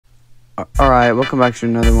Alright, welcome back to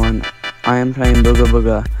another one. I am playing Booga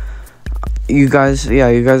Booga. You guys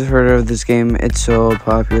heard of this game. It's so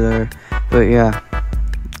popular. But yeah.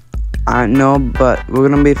 I know, but we're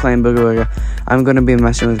gonna be playing Booga Booga. I'm gonna be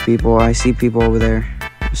messing with people. I see people over there.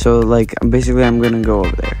 So, like, basically I'm gonna go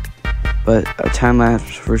over there. But a time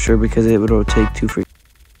lapse for sure because it will take too freaking.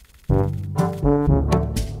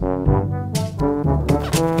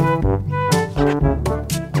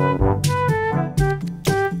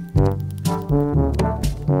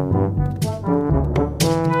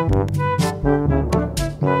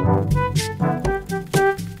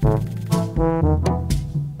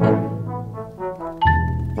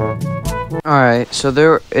 Alright, so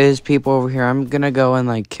there is people over here. I'm gonna go and,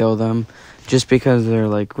 like, kill them. Just because they're,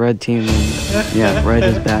 like, red team and, yeah, red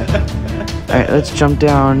is bad. Alright, let's jump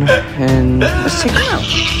down and let's take it out.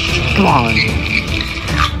 Come on.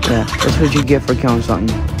 Yeah, that's what you get for killing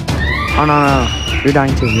something. Oh, no. You're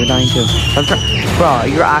dying too. Bro,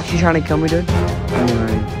 you're actually trying to kill me, dude? I mean, I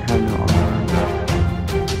have no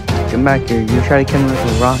armor. Come back here. You try to kill me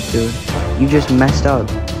with a rock, dude. You just messed up.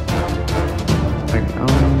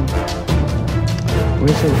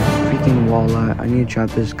 Where's the freaking wall at? I need to trap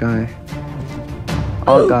this guy.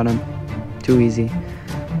 Oh, got him. Too easy.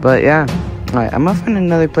 But yeah. Alright, I'm gonna find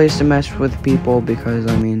another place to mess with people because,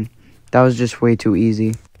 I mean, that was just way too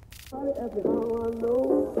easy.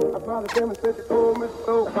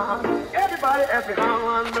 Everybody ask me how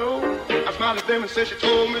I know. I smiled at them and said she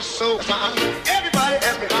told me so. Everybody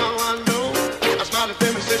ask me how I know. I smiled at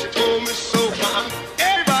them and said she told me so.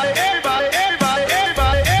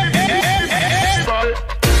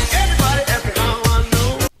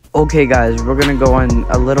 Okay guys, we're gonna go on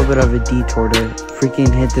a little bit of a detour to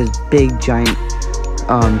freaking hit this big giant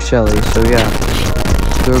Shelly. So yeah,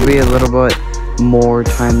 there will be a little bit more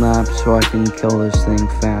time lapse so I can kill this thing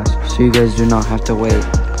fast, so you guys do not have to wait.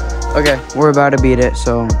 Okay, we're about to beat it,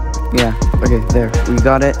 so yeah. Okay, there, we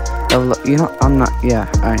got it. You know, I'm not,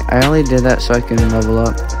 yeah, I only did that so I can level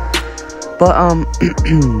up. But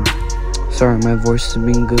sorry, my voice is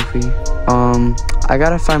being goofy. I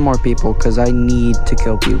gotta find more people because I need to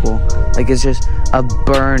kill people. Like, it's just a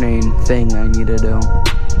burning thing I need to do.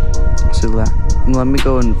 So let me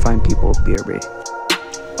go and find people. BRB.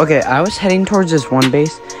 Okay, I was heading towards this one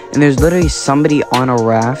base, and there's literally somebody on a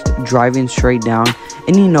raft driving straight down.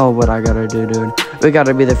 And you know what I gotta do, dude. We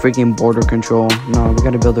gotta be the freaking border control. No, we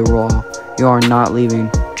gotta build a wall. You are not leaving.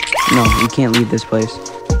 No, you can't leave this place.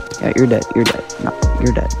 Yeah, you're dead. No,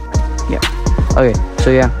 you're dead. Yeah. Okay, so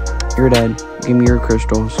yeah, you're dead. Give me your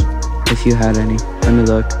crystals, if you had any. Let me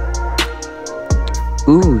look.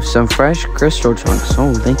 Ooh, some fresh crystal chunks.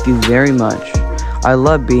 Oh, thank you very much. I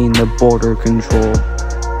love being the border control.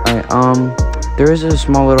 Alright, there is a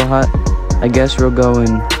small little hut. I guess we'll go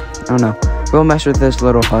and, I don't know, we'll mess with this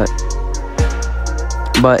little hut.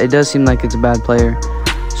 But it does seem like it's a bad player,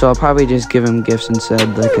 so I'll probably just give him gifts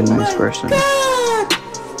instead, like a nice person.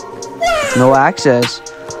 No access.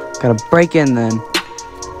 Gotta break in then.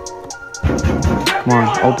 Come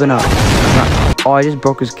on, open up. Oh, I just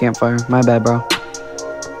broke his campfire. My bad, bro.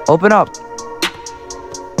 Open up.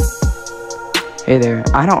 Hey there.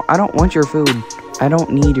 I don't want your food. I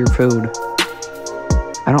don't need your food.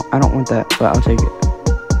 I don't want that, but I'll take it.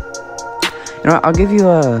 You know what? I'll give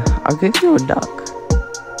you a duck.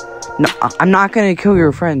 No, I'm not gonna kill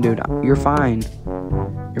your friend, dude. You're fine.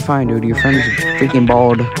 You're fine, dude. Your friend's freaking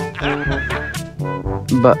bald.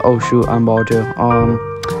 But oh shoot, I'm bald too.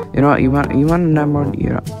 You know what? You want a number? You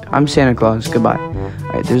know, I'm Santa Claus. Goodbye.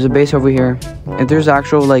 Alright, there's a base over here. If there's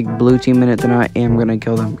actual like blue team in it, then I am gonna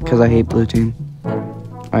kill them because I hate blue team.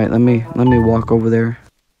 Alright, let me walk over there.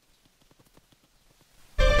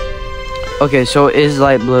 Okay, so it is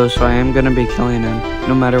light blue, so I am gonna be killing him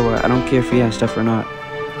no matter what. I don't care if he has stuff or not.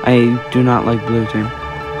 I do not like blue team.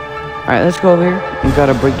 Alright, let's go over here. We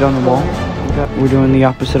gotta break down the wall. We're doing the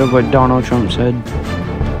opposite of what Donald Trump said.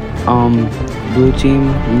 Blue team,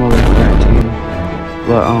 more like red team.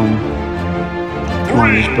 But, come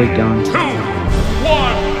on, just break down. 2, 1,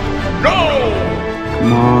 go!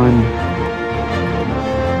 Come on.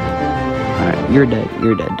 Alright, you're dead.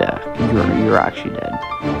 You're actually dead.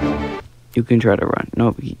 You can try to run.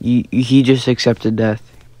 Nope, he just accepted death.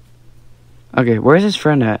 Okay, where's his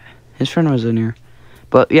friend at? His friend was in here.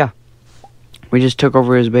 But, yeah. We just took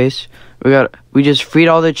over his base. We just freed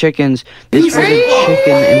all the chickens. This was a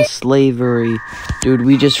chicken in slavery. Dude,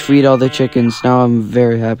 we just freed all the chickens. Now I'm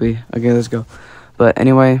very happy. Okay, let's go. But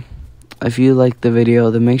anyway, if you liked the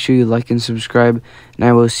video, then make sure you like and subscribe. And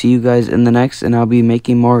I will see you guys in the next. And I'll be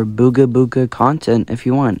making more Booga Booga content if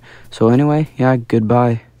you want. So anyway, yeah,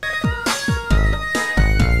 goodbye.